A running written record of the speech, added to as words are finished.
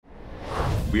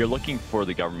We are looking for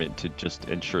the government to just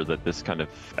ensure that this kind of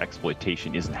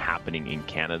exploitation isn't happening in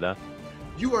Canada.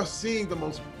 You are seeing the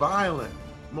most violent,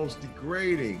 most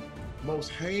degrading, most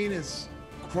heinous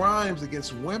crimes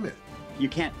against women. You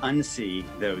can't unsee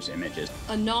those images.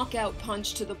 A knockout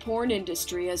punch to the porn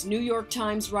industry as New York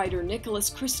Times writer Nicholas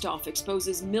Kristof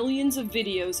exposes millions of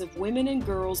videos of women and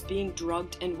girls being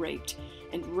drugged and raped,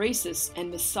 and racist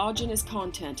and misogynist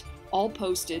content, all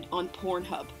posted on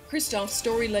Pornhub. Kristof's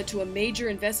story led to a major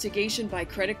investigation by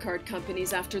credit card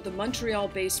companies after the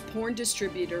Montreal-based porn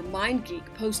distributor MindGeek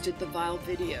posted the vile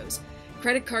videos.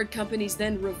 Credit card companies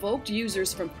then revoked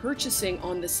users from purchasing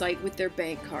on the site with their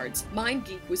bank cards.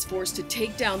 MindGeek was forced to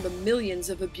take down the millions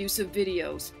of abusive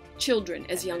videos, children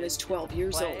as young as 12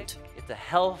 years old. It's a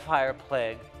hellfire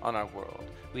plague on our world.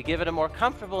 We give it a more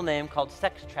comfortable name called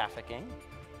sex trafficking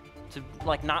to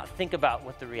not think about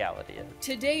what the reality is.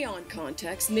 Today on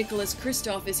Context, Nicholas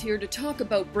Kristof is here to talk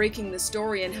about breaking the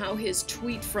story and how his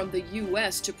tweet from the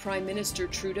US to Prime Minister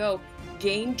Trudeau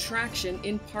gained traction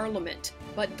in Parliament.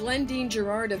 But Glendine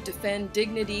Gerard of Defend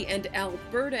Dignity and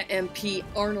Alberta MP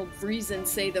Arnold Vriesen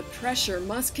say the pressure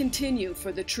must continue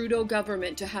for the Trudeau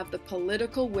government to have the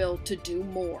political will to do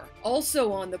more.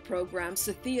 Also on the program,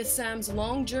 Sathya Sam's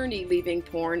long journey leaving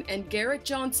porn, and Garrett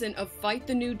Johnson of Fight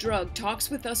the New Drug talks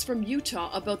with us from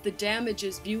Utah about the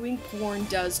damages viewing porn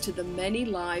does to the many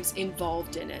lives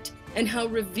involved in it, and how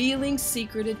revealing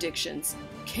secret addictions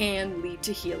can lead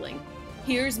to healing.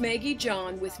 Here's Maggie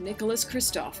John with Nicholas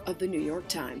Kristof of the New York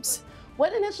Times.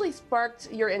 What initially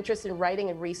sparked your interest in writing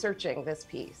and researching this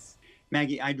piece?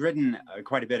 Maggie, I'd written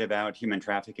quite a bit about human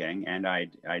trafficking, and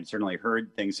I'd certainly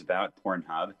heard things about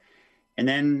Pornhub. And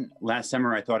then last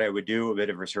summer, I thought I would do a bit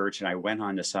of research, and I went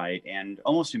on the site and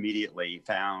almost immediately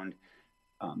found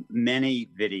many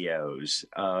videos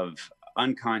of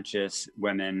unconscious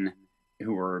women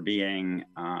who were being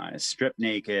stripped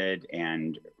naked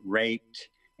and raped.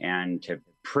 And to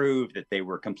prove that they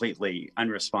were completely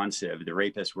unresponsive, the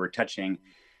rapists were touching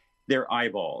their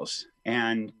eyeballs.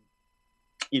 And,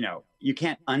 you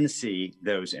can't unsee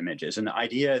those images. And the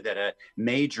idea that a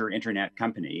major internet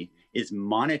company is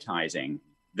monetizing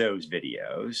those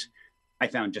videos, I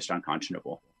found just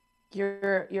unconscionable.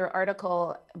 Your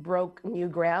article broke new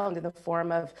ground in the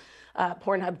form of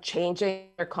Pornhub changing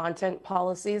their content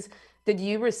policies. Did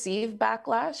you receive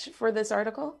backlash for this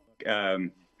article?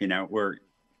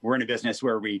 We're in a business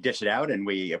where we dish it out and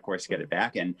we, of course, get it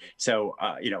back. And so,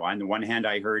 on the one hand,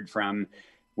 I heard from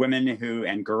women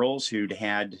and girls who'd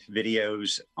had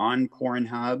videos on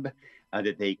Pornhub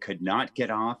that they could not get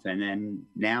off. And then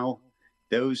now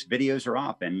those videos are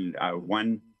off. And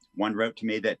one wrote to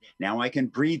me that now I can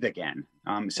breathe again.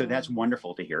 So that's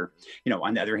wonderful to hear.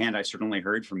 On the other hand, I certainly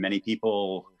heard from many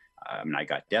people. I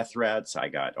got death threats. I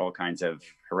got all kinds of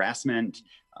harassment,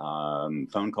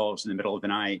 phone calls in the middle of the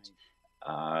night.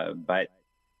 But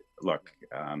look,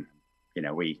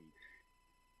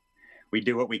 we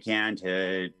do what we can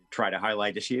to try to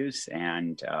highlight issues,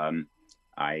 and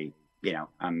I've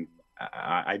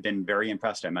been very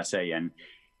impressed, I must say, in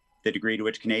the degree to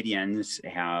which Canadians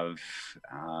have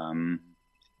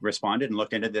responded and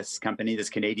looked into this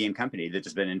Canadian company that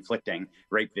has been inflicting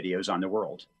rape videos on the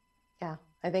world. Yeah.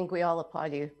 I think we all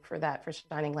applaud you for that, for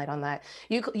shining light on that.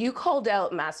 You called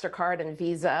out MasterCard and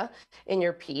Visa in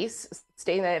your piece,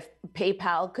 stating that if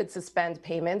PayPal could suspend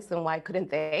payments, then why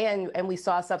couldn't they? And we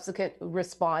saw a subsequent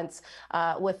response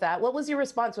with that. What was your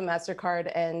response when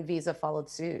MasterCard and Visa followed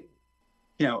suit?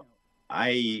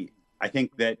 I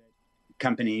think that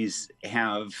companies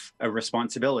have a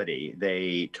responsibility.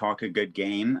 They talk a good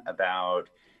game about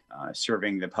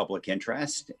serving the public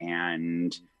interest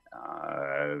and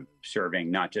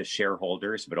serving not just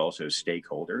shareholders, but also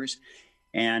stakeholders.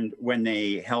 And when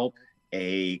they help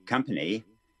a company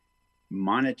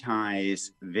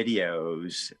monetize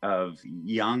videos of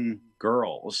young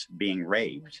girls being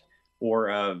raped or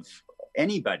of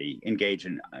anybody engaged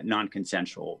in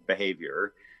non-consensual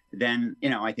behavior, then,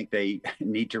 I think they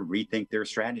need to rethink their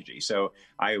strategy. So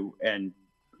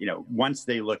once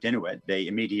they looked into it, they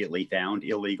immediately found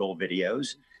illegal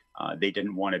videos. They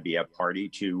didn't want to be a party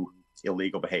to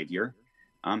illegal behavior.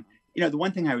 The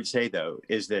one thing I would say, though,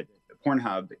 is that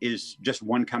Pornhub is just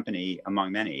one company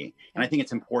among many. And I think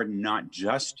it's important not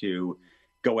just to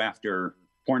go after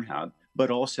Pornhub, but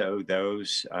also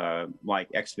those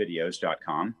like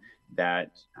xvideos.com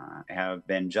that have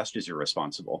been just as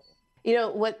irresponsible. You know,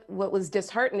 what was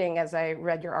disheartening as I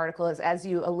read your article is, as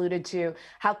you alluded to,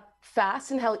 how fast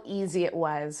and how easy it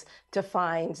was to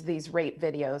find these rape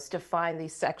videos, to find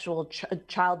these sexual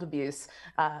child abuse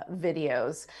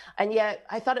videos. And yet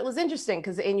I thought it was interesting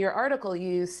because in your article,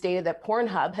 you stated that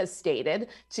Pornhub has stated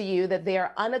to you that they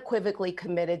are unequivocally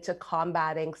committed to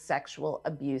combating sexual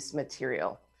abuse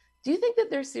material. Do you think that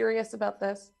they're serious about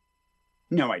this?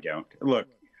 No, I don't. Look,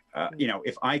 you know,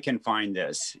 if I can find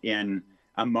this in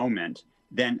a moment,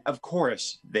 then of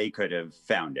course they could have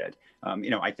found it. You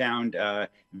know, I found a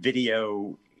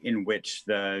video in which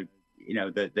the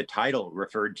title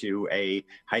referred to a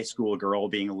high school girl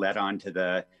being led onto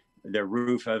the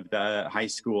roof of the high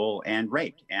school and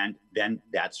raped, and then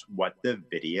that's what the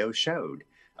video showed.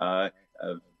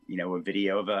 You know, a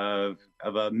video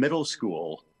of a middle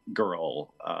school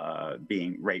girl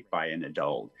being raped by an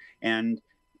adult, and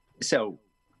so.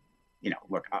 You know,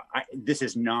 look, this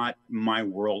is not my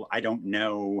world. I don't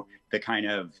know the kind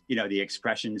of, you know, the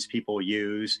expressions people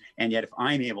use. And yet if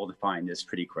I'm able to find this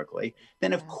pretty quickly,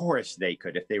 then of course they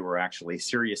could if they were actually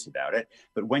serious about it.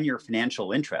 But when your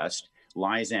financial interest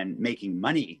lies in making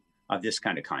money of this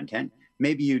kind of content,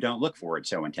 maybe you don't look for it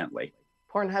so intently.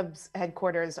 Pornhub's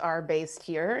headquarters are based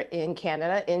here in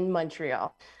Canada, in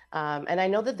Montreal. And I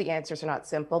know that the answers are not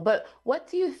simple, but what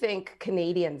do you think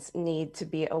Canadians need to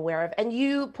be aware of? And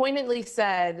you pointedly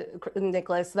said,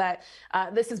 Nicholas, that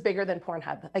this is bigger than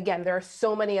Pornhub. Again, there are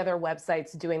so many other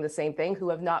websites doing the same thing who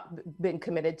have not been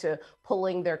committed to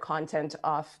pulling their content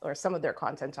off, or some of their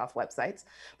content off websites.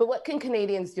 But what can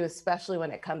Canadians do, especially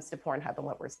when it comes to Pornhub and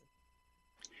what we're seeing?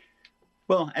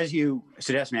 Well, as you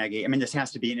suggest, Maggie, I mean, this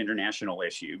has to be an international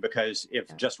issue, because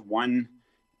if just one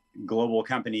global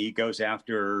company goes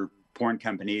after porn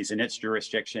companies in its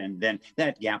jurisdiction, then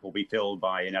that gap will be filled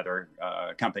by another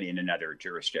company in another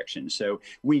jurisdiction. So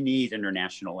we need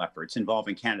international efforts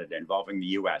involving Canada, involving the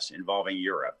US, involving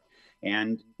Europe.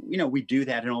 And, you know, we do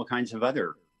that in all kinds of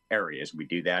other areas. We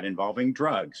do that involving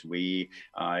drugs. We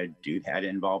do that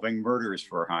involving murders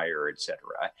for hire, et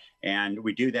cetera. And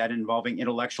we do that involving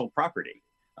intellectual property.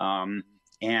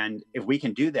 And if we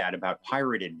can do that about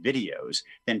pirated videos,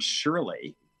 then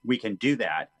surely we can do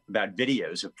that about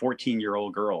videos of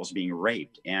 14-year-old girls being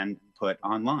raped and put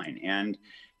online. And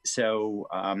so,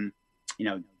 you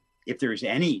know, if there's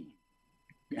any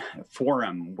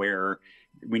forum where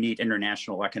we need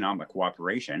international economic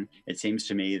cooperation, it seems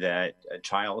to me that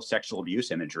child sexual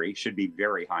abuse imagery should be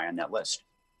very high on that list.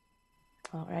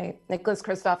 All right. Nicholas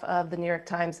Kristof of the New York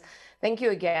Times, thank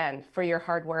you again for your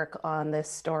hard work on this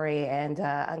story and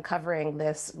uncovering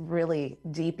this really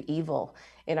deep evil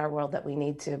in our world that we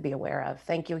need to be aware of.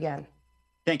 Thank you again.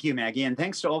 Thank you, Maggie. And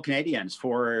thanks to all Canadians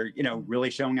for, you know, really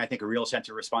showing, I think, a real sense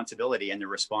of responsibility in the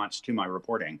response to my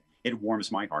reporting. It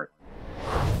warms my heart.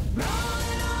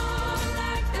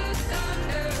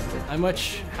 I'm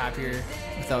much happier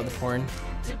without the porn.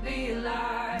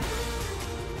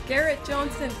 Garrett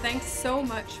Johnson, thanks so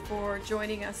much for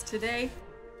joining us today.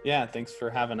 Yeah, thanks for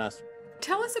having us.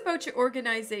 Tell us about your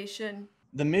organization.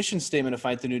 The mission statement of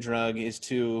Fight the New Drug is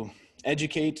to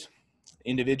educate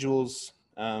individuals,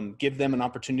 give them an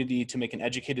opportunity to make an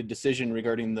educated decision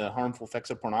regarding the harmful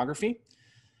effects of pornography.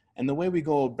 And the way we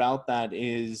go about that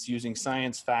is using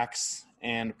science, facts,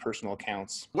 and personal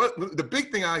accounts. What the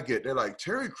big thing I get, they're like,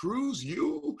 Terry Crews,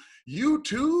 you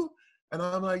too? And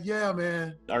I'm like, yeah,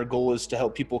 man. Our goal is to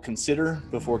help people consider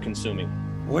before consuming.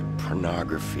 What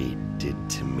pornography did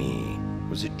to me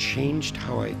was it changed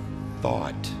how I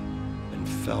thought and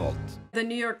felt. The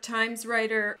New York Times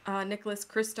writer, Nicholas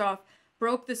Kristof,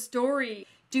 broke the story.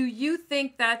 Do you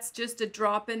think that's just a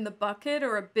drop in the bucket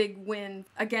or a big win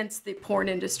against the porn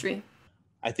industry?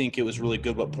 I think it was really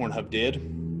good what Pornhub did.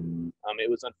 It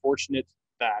was unfortunate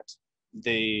that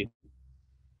they,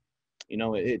 you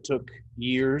know, it took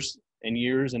years and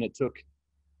years, and it took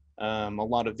a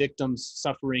lot of victims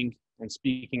suffering and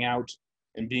speaking out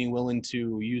and being willing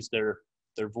to use their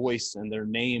voice and their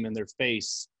name and their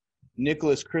face.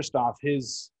 Nicholas Kristof,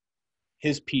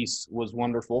 his piece was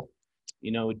wonderful.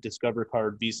 You know, Discover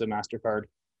Card, Visa, MasterCard.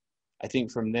 I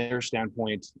think from their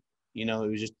standpoint, you know,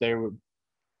 it was just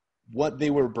what they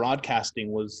were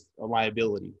broadcasting was a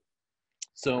liability.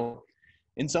 So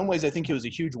in some ways, I think it was a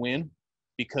huge win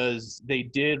because they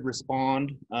did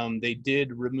respond. They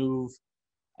did remove,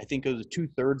 I think it was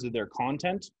 2/3 of their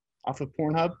content off of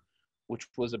Pornhub, which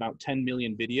was about 10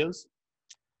 million videos.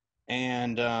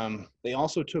 And they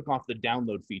also took off the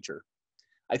download feature.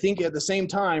 I think at the same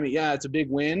time, yeah, it's a big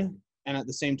win. And at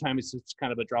the same time, it's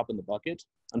kind of a drop in the bucket,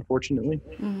 unfortunately.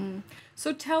 Mm-hmm.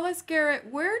 So tell us,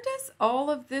 Garrett, where does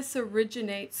all of this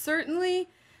originate? Certainly,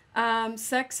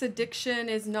 Sex addiction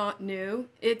is not new.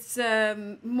 It's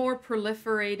more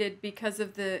proliferated because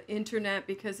of the internet,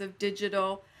 because of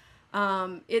digital.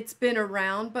 It's been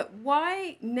around, but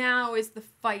why now is the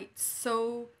fight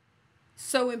so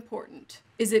important?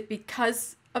 Is it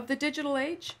because of the digital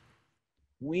age?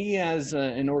 We as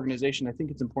an organization, I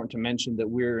think it's important to mention that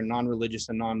we're non-religious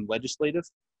and non-legislative.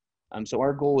 So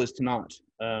our goal is to not,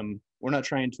 we're not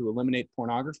trying to eliminate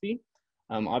pornography.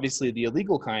 Obviously the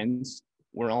illegal kinds,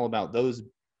 we're all about those,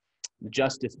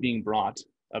 justice being brought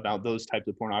about those types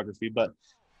of pornography. But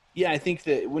yeah, I think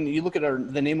that when you look at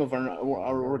the name of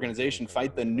our organization,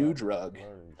 Fight the New Drug,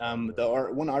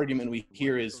 one argument we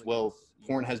hear is, well,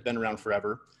 porn has been around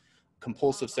forever.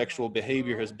 Compulsive sexual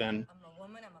behavior has been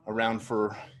around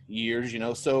for years, you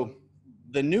know. So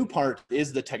the new part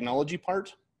is the technology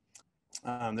part.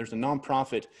 There's a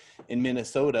nonprofit in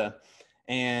Minnesota,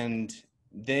 and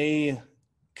they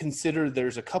consider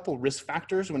there's a couple risk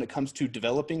factors when it comes to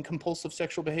developing compulsive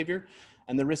sexual behavior.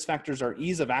 And the risk factors are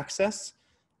ease of access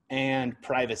and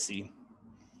privacy.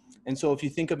 And so if you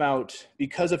think about,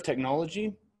 because of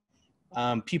technology,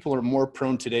 people are more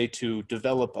prone today to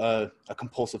develop a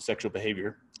compulsive sexual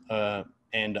behavior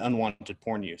and unwanted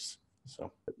porn use.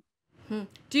 So,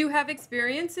 do you have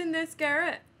experience in this,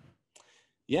 Garrett?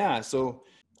 Yeah, so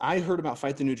I heard about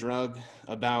Fight the New Drug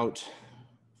about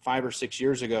 5 or 6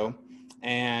 years ago,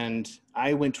 and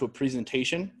I went to a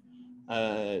presentation.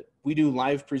 We do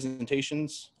live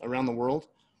presentations around the world,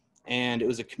 and it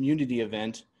was a community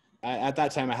event. At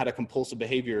that time, I had a compulsive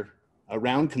behavior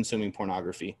around consuming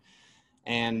pornography.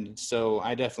 And so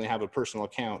I definitely have a personal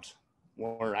account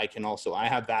where I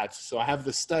have that. So I have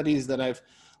the studies that I've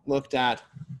looked at,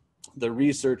 the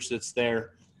research that's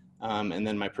there, and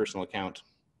then my personal account.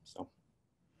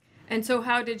 And so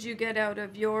how did you get out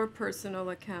of your personal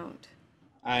account?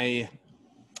 I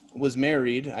was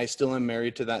married. I still am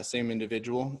married to that same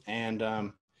individual.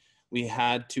 And we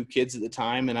had 2 kids at the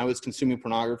time, and I was consuming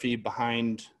pornography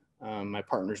behind my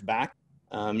partner's back.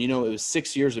 You know, it was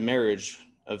 6 years of marriage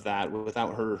of that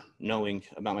without her knowing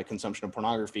about my consumption of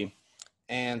pornography.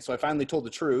 And so I finally told the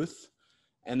truth.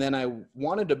 And then I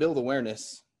wanted to build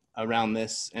awareness around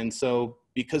this. And so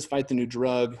because Fight the New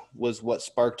Drug was what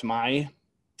sparked my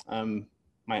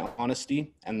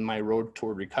honesty and my road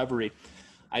toward recovery,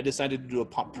 I decided to do a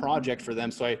project for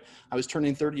them. So I was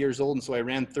turning 30 years old. And so I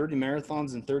ran 30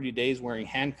 marathons in 30 days wearing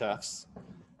handcuffs.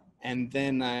 And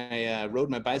then I rode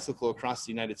my bicycle across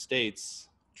the United States,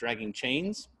 dragging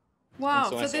chains. Wow,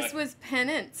 so this was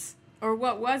penance, or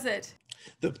what was it?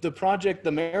 The project,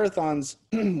 the marathons,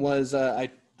 was, I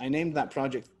named that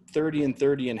project 30 and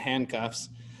 30 in handcuffs.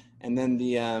 And then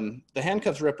the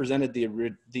handcuffs represented the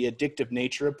addictive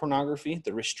nature of pornography,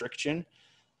 the restriction,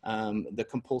 the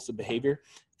compulsive behavior.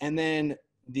 And then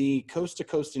the coast to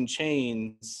coast in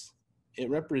chains, it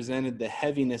represented the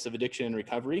heaviness of addiction and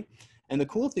recovery. And the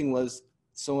cool thing was,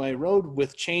 so I rode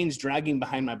with chains dragging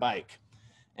behind my bike.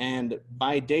 And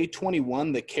by day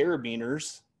 21, the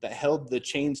carabiners that held the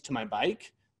chains to my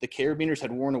bike, the carabiners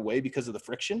had worn away because of the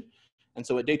friction. And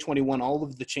so at day 21, all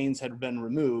of the chains had been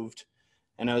removed,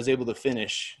 and I was able to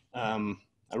finish. I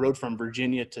rode from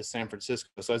Virginia to San Francisco,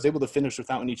 so I was able to finish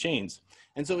without any chains.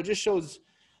 And so it just shows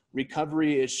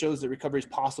recovery. It shows that recovery is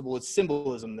possible. It's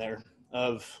symbolism there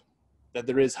of that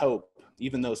there is hope,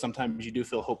 even though sometimes you do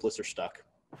feel hopeless or stuck.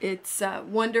 It's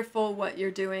wonderful what you're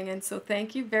doing. And so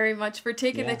thank you very much for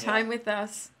taking the time with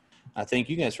us. Thank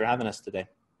you guys for having us today.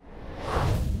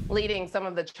 Leading some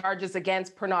of the charges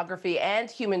against pornography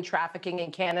and human trafficking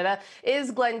in Canada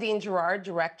is Glendine Girouard,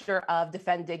 Director of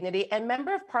Defend Dignity and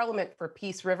Member of Parliament for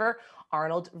Peace River,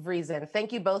 Arnold Vriesen.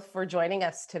 Thank you both for joining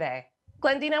us today.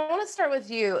 Glendine, I want to start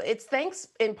with you. It's thanks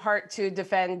in part to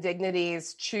Defend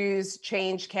Dignity's Choose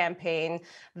Change campaign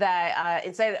that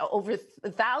instead over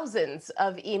thousands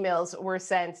of emails were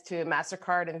sent to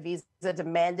MasterCard and Visa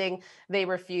demanding they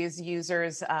refuse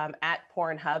users at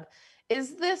Pornhub.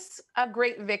 Is this a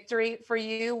great victory for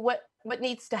you? What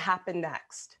needs to happen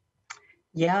next?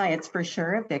 Yeah, it's for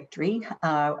sure a victory.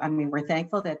 I mean, we're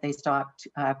thankful that they stopped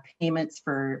payments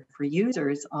for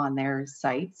users on their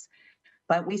sites.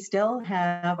 But we still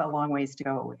have a long ways to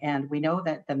go. And we know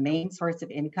that the main source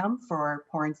of income for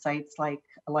porn sites like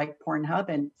Pornhub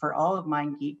and for all of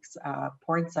MindGeek's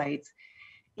porn sites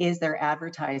is their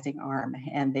advertising arm.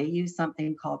 And they use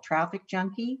something called Traffic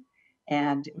Junkie.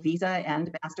 And Visa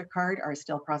and MasterCard are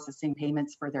still processing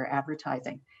payments for their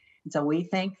advertising. And so we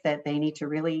think that they need to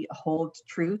really hold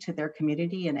true to their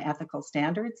community and ethical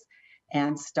standards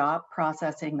and stop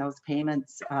processing those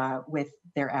payments with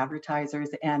their advertisers.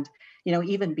 And, you know,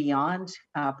 even beyond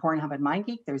Pornhub and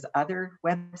MindGeek, there's other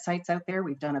websites out there.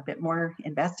 We've done a bit more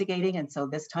investigating. And so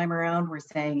this time around, we're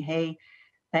saying, hey,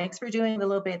 thanks for doing the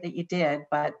little bit that you did,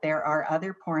 but there are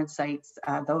other porn sites,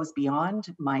 those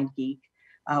beyond MindGeek,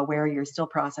 where you're still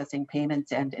processing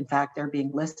payments. And in fact, they're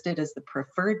being listed as the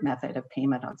preferred method of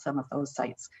payment on some of those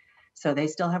sites. So they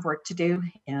still have work to do.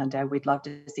 And we'd love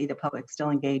to see the public still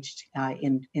engaged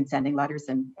in sending letters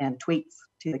and tweets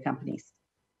to the companies.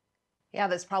 Yeah,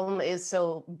 this problem is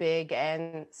so big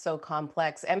and so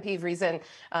complex. MP Vriesen,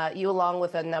 you along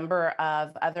with a number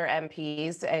of other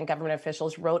MPs and government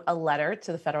officials wrote a letter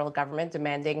to the federal government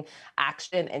demanding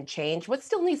action and change. What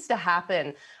still needs to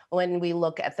happen when we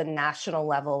look at the national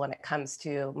level when it comes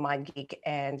to MindGeek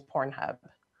and Pornhub?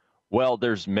 Well,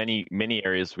 there's many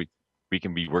areas we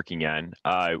can be working on.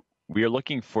 We are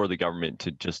looking for the government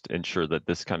to just ensure that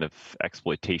this kind of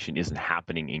exploitation isn't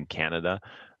happening in Canada.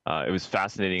 It was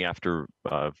fascinating after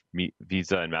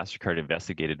Visa and MasterCard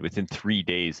investigated. Within 3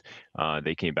 days,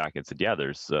 they came back and said, yeah,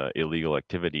 there's illegal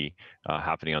activity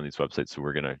happening on these websites, so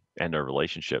we're going to end our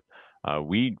relationship.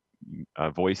 We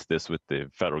voiced this with the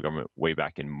federal government way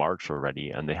back in March already,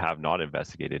 and they have not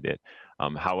investigated it.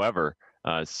 However,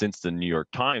 since the New York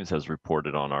Times has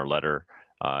reported on our letter,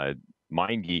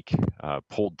 MindGeek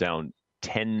pulled down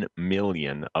 10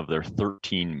 million of their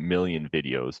 13 million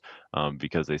videos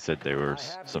because they said there were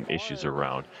some issues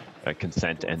around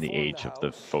consent and the age of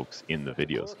the folks in the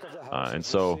videos. And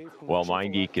so while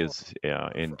MindGeek is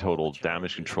in total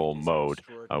damage control mode,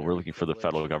 we're looking for the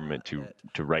federal government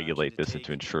to regulate this and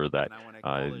to ensure that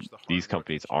these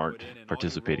companies aren't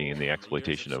participating in the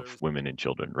exploitation of women and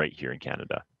children right here in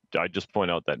Canada. I just point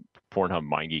out that Pornhub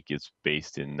MindGeek is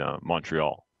based in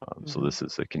Montreal. So this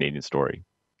is a Canadian story.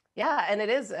 Yeah, and it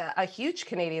is a huge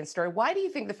Canadian story. Why do you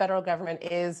think the federal government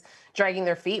is dragging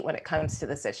their feet when it comes to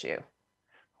this issue?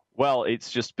 Well,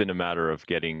 it's just been a matter of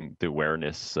getting the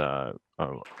awareness around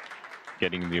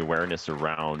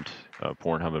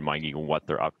Pornhub and MindGeek and what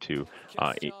they're up to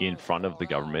in front of the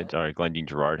government. Glendine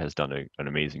Giroir has done an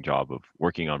amazing job of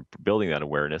working on building that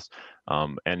awareness,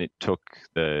 and it took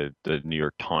the New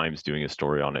York Times doing a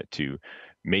story on it to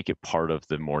make it part of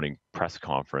the morning press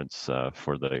conference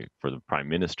for the Prime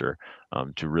Minister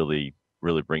to really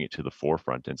bring it to the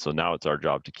forefront. And so now it's our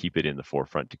job to keep it in the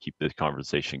forefront, to keep the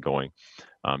conversation going,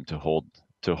 to hold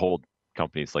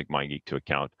companies like MindGeek to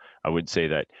account. I would say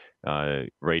that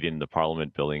right in the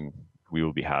Parliament building, we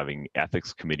will be having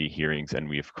ethics committee hearings, and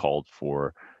we have called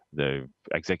for the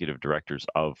executive directors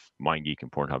of MindGeek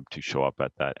and Pornhub to show up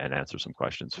at that and answer some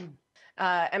questions.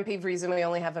 MP Vriesen, we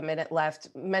only have a minute left.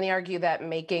 Many argue that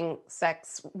making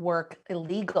sex work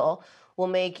illegal will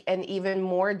make an even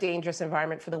more dangerous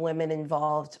environment for the women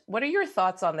involved. What are your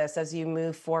thoughts on this as you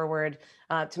move forward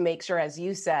to make sure, as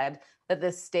you said, that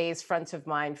this stays front of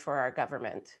mind for our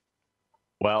government?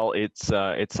 Well, it's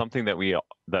something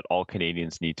that all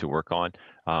Canadians need to work on.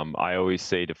 I always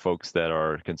say to folks that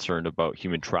are concerned about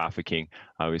human trafficking,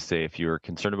 I always say, if you're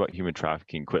concerned about human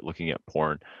trafficking, quit looking at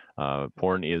porn.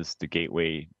 Porn is the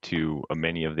gateway to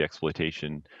many of the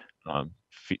exploitation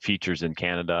features in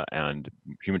Canada, and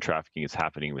human trafficking is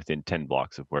happening within 10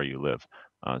 blocks of where you live.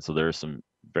 So there are some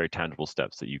very tangible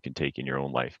steps that you can take in your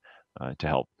own life to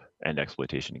help end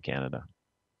exploitation in Canada.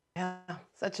 Yeah,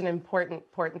 such an important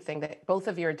thing that both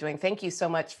of you are doing. Thank you so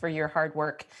much for your hard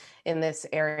work in this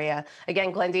area.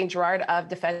 Again, Glendine Giroir of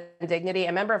Defend Dignity,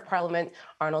 and Member of Parliament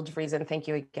Arnold Vriesen, thank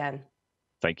you again.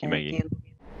 Thank you, Maggie.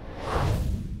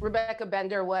 Rebecca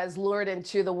Bender was lured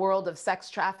into the world of sex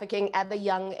trafficking at a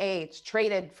young age,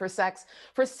 traded for sex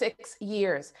for 6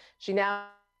 years. She now is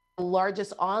the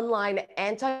largest online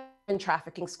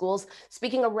anti-trafficking schools,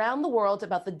 speaking around the world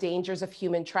about the dangers of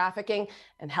human trafficking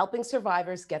and helping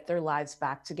survivors get their lives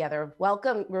back together.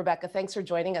 Welcome, Rebecca. Thanks for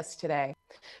joining us today.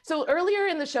 So earlier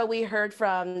in the show, we heard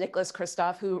from Nicholas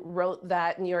Kristof, who wrote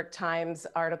that New York Times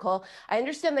article. I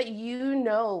understand that you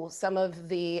know some of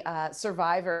the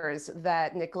survivors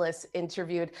that Nicholas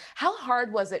interviewed. How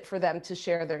hard was it for them to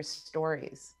share their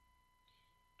stories?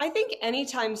 I think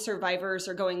anytime survivors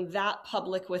are going that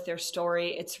public with their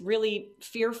story, it's really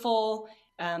fearful.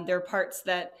 There are parts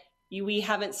that we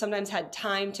haven't sometimes had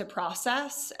time to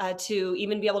process, to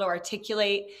even be able to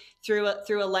articulate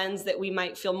through a lens that we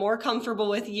might feel more comfortable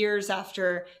with years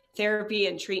after therapy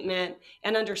and treatment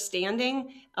and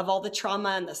understanding of all the trauma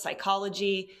and the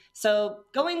psychology. So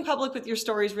going public with your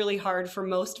story is really hard for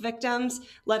most victims,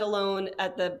 let alone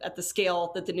at the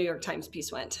scale that the New York Times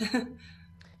piece went.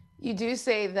 You do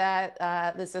say that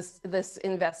this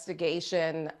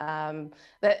investigation,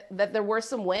 that there were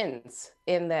some wins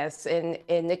in this, in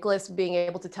Nicholas being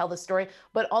able to tell the story,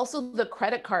 but also the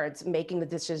credit cards making the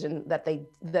decision that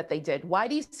they did. Why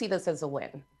do you see this as a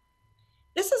win?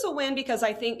 This is a win because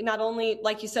I think not only,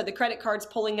 like you said, the credit cards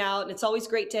pulling out, and it's always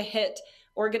great to hit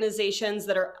organizations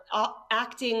that are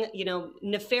acting,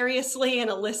 nefariously and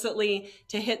illicitly,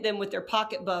 to hit them with their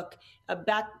pocketbook.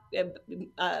 Pornhub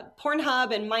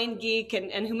and MindGeek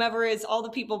and whomever is all the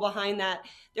people behind that,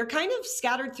 they're kind of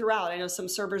scattered throughout. I know some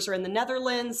servers are in the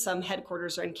Netherlands, some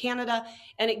headquarters are in Canada,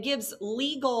 and it gives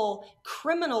legal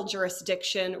criminal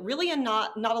jurisdiction really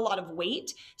not a lot of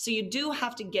weight. So you do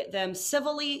have to get them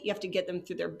civilly. You have to get them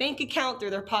through their bank account, through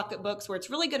their pocketbooks, where it's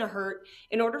really going to hurt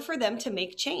in order for them to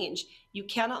make change. You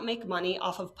cannot make money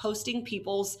off of posting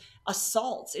people's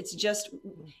assaults. It's just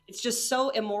so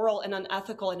immoral and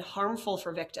unethical and harmful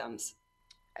for victims.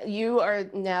 You are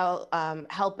now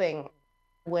helping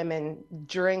women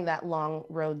during that long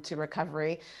road to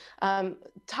recovery.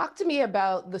 Talk to me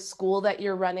about the school that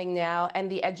you're running now and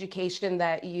the education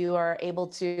that you are able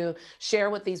to share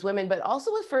with these women, but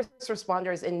also with first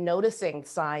responders in noticing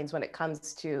signs when it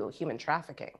comes to human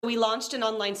trafficking. We launched an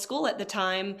online school at the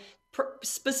time,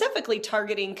 specifically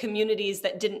targeting communities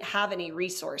that didn't have any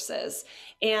resources,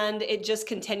 and it just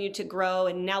continued to grow.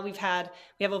 And now we have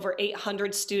over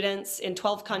 800 students in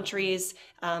 12 countries,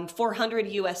 400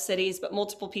 US cities, but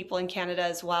multiple people in Canada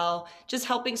as well, just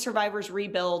helping survivors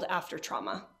rebuild after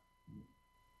trauma.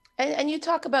 And you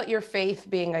talk about your faith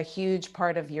being a huge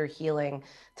part of your healing.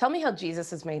 Tell me how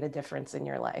Jesus has made a difference in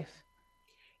your life.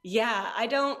 Yeah, I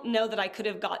don't know that I could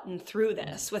have gotten through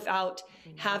this without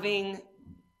having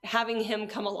him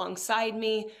come alongside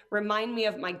me, remind me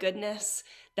of my goodness.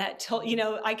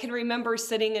 I can remember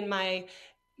sitting in my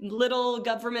little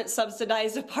government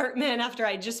subsidized apartment after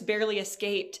I just barely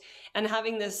escaped and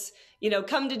having this,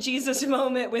 come to Jesus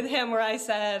moment with him where I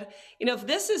said, if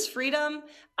this is freedom,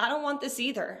 I don't want this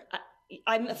either.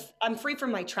 I'm free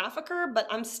from my trafficker, but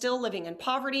I'm still living in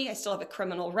poverty. I still have a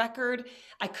criminal record.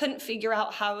 I couldn't figure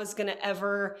out how I was going to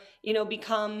ever,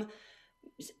 become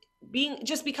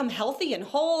healthy and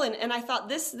whole. And I thought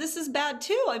this is bad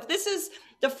too. If this is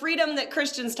the freedom that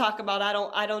Christians talk about,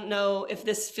 I don't know if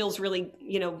this feels really,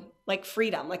 like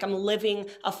freedom, like I'm living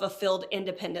a fulfilled,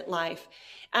 independent life.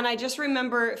 And I just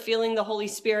remember feeling the Holy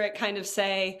Spirit kind of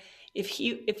say, if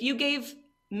you gave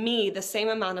me the same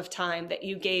amount of time that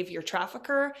you gave your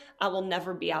trafficker, I will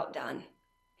never be outdone.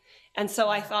 And so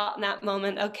I thought in that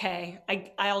moment, okay,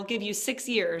 I'll give you 6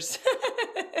 years.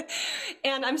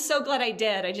 And I'm so glad I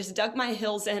did. I just dug my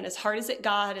heels in as hard as it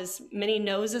got, as many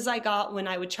no's as I got when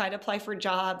I would try to apply for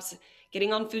jobs,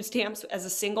 getting on food stamps as a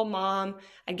single mom.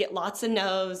 I'd get lots of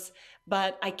no's,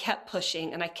 but I kept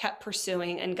pushing and I kept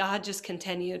pursuing, and God just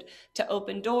continued to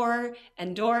open door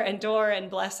and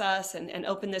bless us and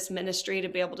open this ministry to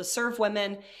be able to serve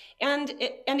women and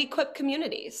equip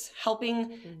communities,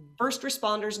 helping first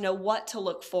responders know what to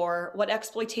look for, what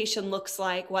exploitation looks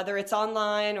like, whether it's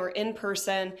online or in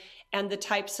person, and the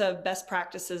types of best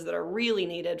practices that are really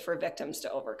needed for victims to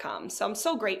overcome. So I'm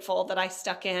so grateful that I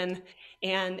stuck in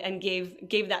and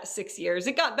gave that 6 years.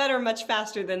 It got better much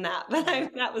faster than that, but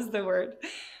that was the word.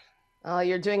 Oh,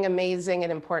 you're doing amazing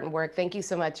and important work. Thank you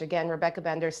so much. Again, Rebecca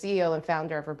Bender, CEO and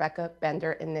founder of Rebecca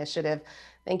Bender Initiative.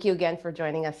 Thank you again for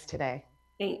joining us today.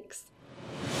 Thanks.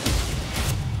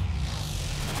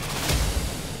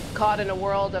 Caught in a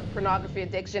world of pornography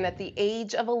addiction at the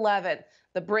age of 11,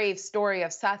 the brave story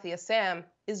of Sathya Sam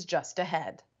is just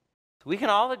ahead. We can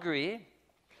all agree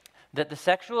that the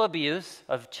sexual abuse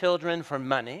of children for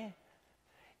money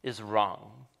is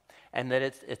wrong, and that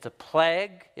it's a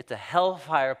plague, it's a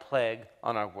hellfire plague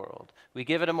on our world. We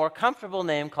give it a more comfortable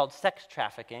name called sex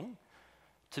trafficking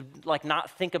to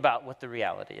not think about what the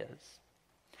reality is.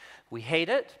 We hate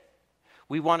it.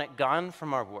 We want it gone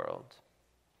from our world.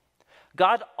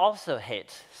 God also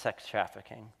hates sex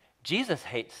trafficking. Jesus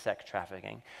hates sex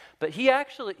trafficking, but he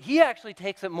actually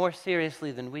takes it more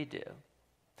seriously than we do.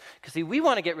 Because see, we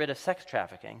want to get rid of sex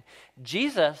trafficking.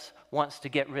 Jesus wants to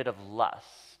get rid of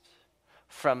lust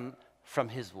from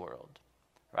his world,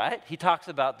 right? He talks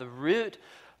about the root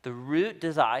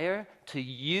desire to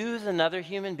use another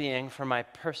human being for my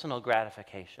personal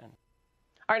gratification.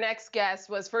 Our next guest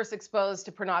was first exposed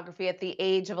to pornography at the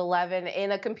age of 11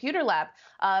 in a computer lab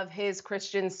of his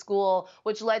Christian school,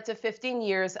 which led to 15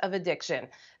 years of addiction.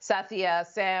 Sathya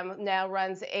Sam now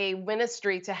runs a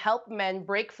ministry to help men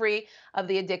break free of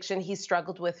the addiction he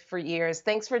struggled with for years.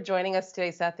 Thanks for joining us today,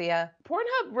 Sathya.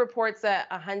 Pornhub reports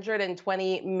that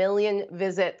 120 million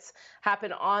visits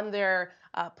happen on their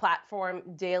platform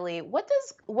daily. What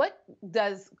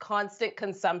does constant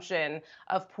consumption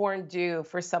of porn do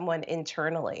for someone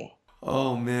internally?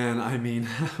 Oh man, I mean,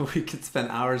 we could spend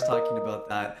hours talking about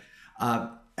that.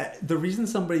 The reason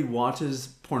somebody watches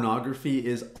pornography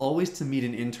is always to meet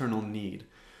an internal need.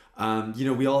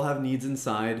 We all have needs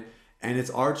inside, and it's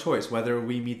our choice whether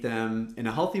we meet them in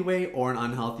a healthy way or an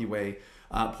unhealthy way.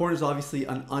 Porn is obviously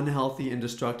an unhealthy and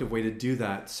destructive way to do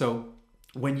that. So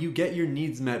when you get your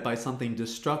needs met by something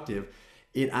destructive,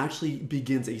 it actually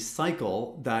begins a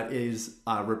cycle that is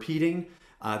repeating,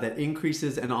 that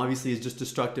increases, and obviously is just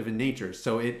destructive in nature.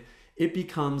 So it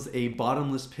becomes a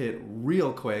bottomless pit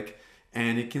real quick,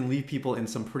 and it can leave people in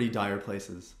some pretty dire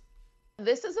places.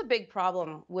 This is a big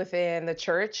problem within the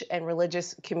church and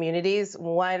religious communities.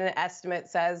 One estimate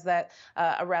says that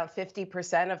around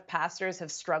 50% of pastors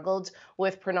have struggled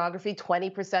with pornography.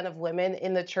 20% of women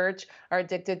in the church are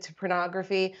addicted to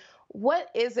pornography. What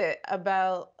is it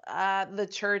about the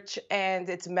church and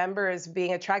its members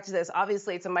being attracted to this?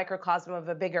 Obviously, it's a microcosm of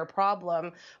a bigger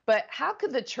problem, but how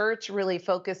could the church really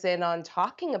focus in on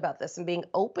talking about this and being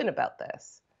open about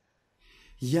this?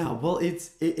 Yeah, well,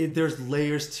 there's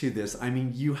layers to this. I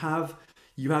mean, you have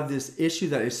this issue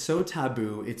that is so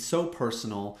taboo, it's so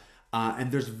personal,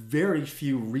 and there's very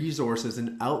few resources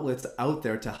and outlets out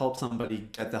there to help somebody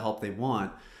get the help they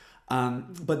want.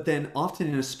 But then often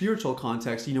in a spiritual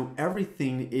context,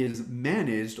 everything is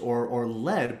managed or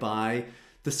led by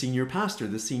the senior pastor,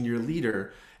 the senior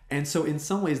leader. And so in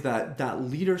some ways that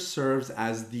leader serves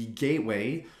as the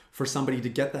gateway for somebody to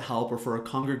get the help or for a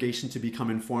congregation to become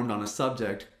informed on a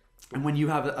subject. And when you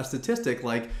have a statistic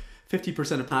like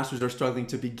 50% of pastors are struggling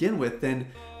to begin with, then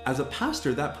as a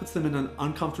pastor, that puts them in an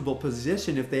uncomfortable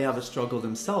position if they have a struggle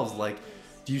themselves. Like,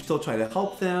 do you still try to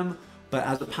help them? But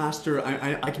as a pastor,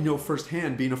 I can know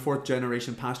firsthand, being a fourth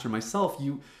generation pastor myself,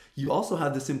 you also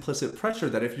have this implicit pressure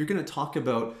that if you're going to talk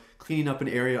about cleaning up an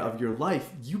area of your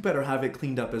life, you better have it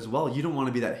cleaned up as well. You don't want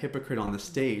to be that hypocrite on the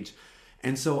stage.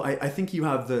 And so I think you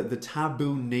have the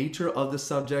taboo nature of the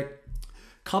subject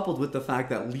coupled with the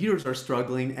fact that leaders are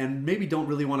struggling and maybe don't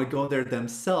really want to go there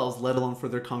themselves, let alone for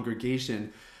their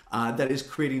congregation, that is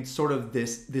creating sort of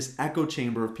this echo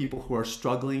chamber of people who are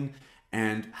struggling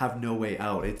and have no way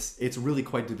out. It's really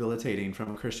quite debilitating from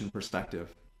a Christian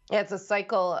perspective. Yeah, it's a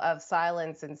cycle of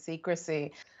silence and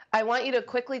secrecy. I want you to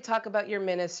quickly talk about your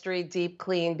ministry, Deep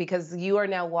Clean, because you are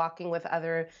now walking with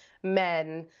other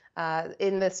men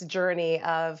in this journey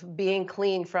of being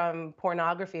clean from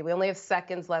pornography. We only have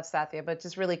seconds left, Sathya, but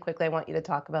just really quickly, I want you to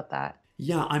talk about that.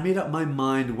 Yeah, I made up my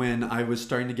mind when I was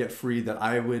starting to get free that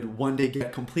I would one day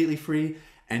get completely free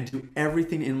and do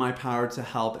everything in my power to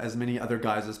help as many other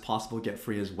guys as possible get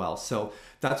free as well. So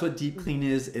that's what Deep Clean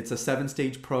is. It's a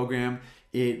 7-stage program.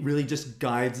 It really just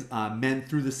guides men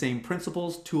through the same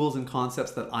principles, tools, and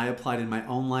concepts that I applied in my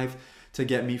own life to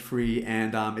get me free.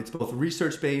 And it's both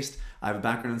research-based, I have a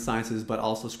background in sciences, but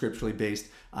also scripturally based,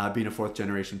 being a fourth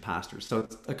generation pastor. So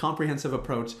it's a comprehensive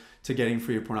approach to getting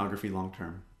free of pornography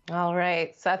long-term. All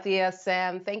right, Sathya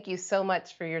Sam, thank you so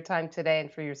much for your time today and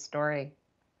for your story.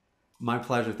 My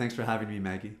pleasure. Thanks for having me,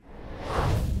 Maggie.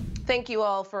 Thank you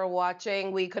all for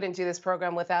watching. We couldn't do this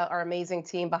program without our amazing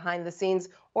team behind the scenes,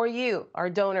 or you, our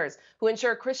donors, who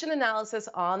ensure Christian analysis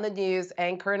on the news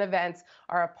and current events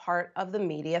are a part of the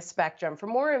media spectrum. For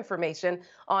more information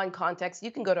on Context,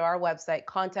 you can go to our website,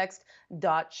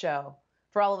 context.show.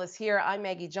 For all of us here, I'm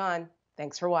Maggie John.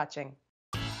 Thanks for watching.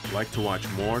 Like to watch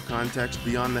more Context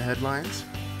Beyond the Headlines?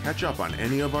 Catch up on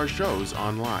any of our shows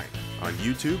online. On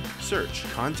YouTube, search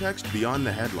Context Beyond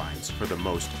the Headlines for the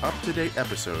most up-to-date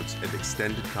episodes and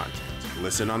extended content.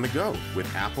 Listen on the go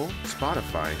with Apple,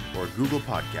 Spotify, or Google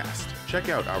Podcast. Check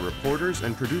out our reporters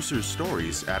and producers'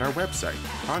 stories at our website,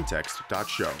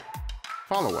 context.show.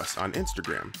 Follow us on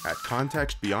Instagram at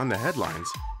Context Beyond the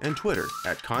Headlines and Twitter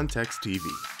at Context TV.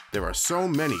 There are so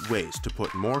many ways to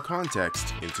put more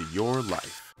context into your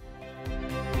life.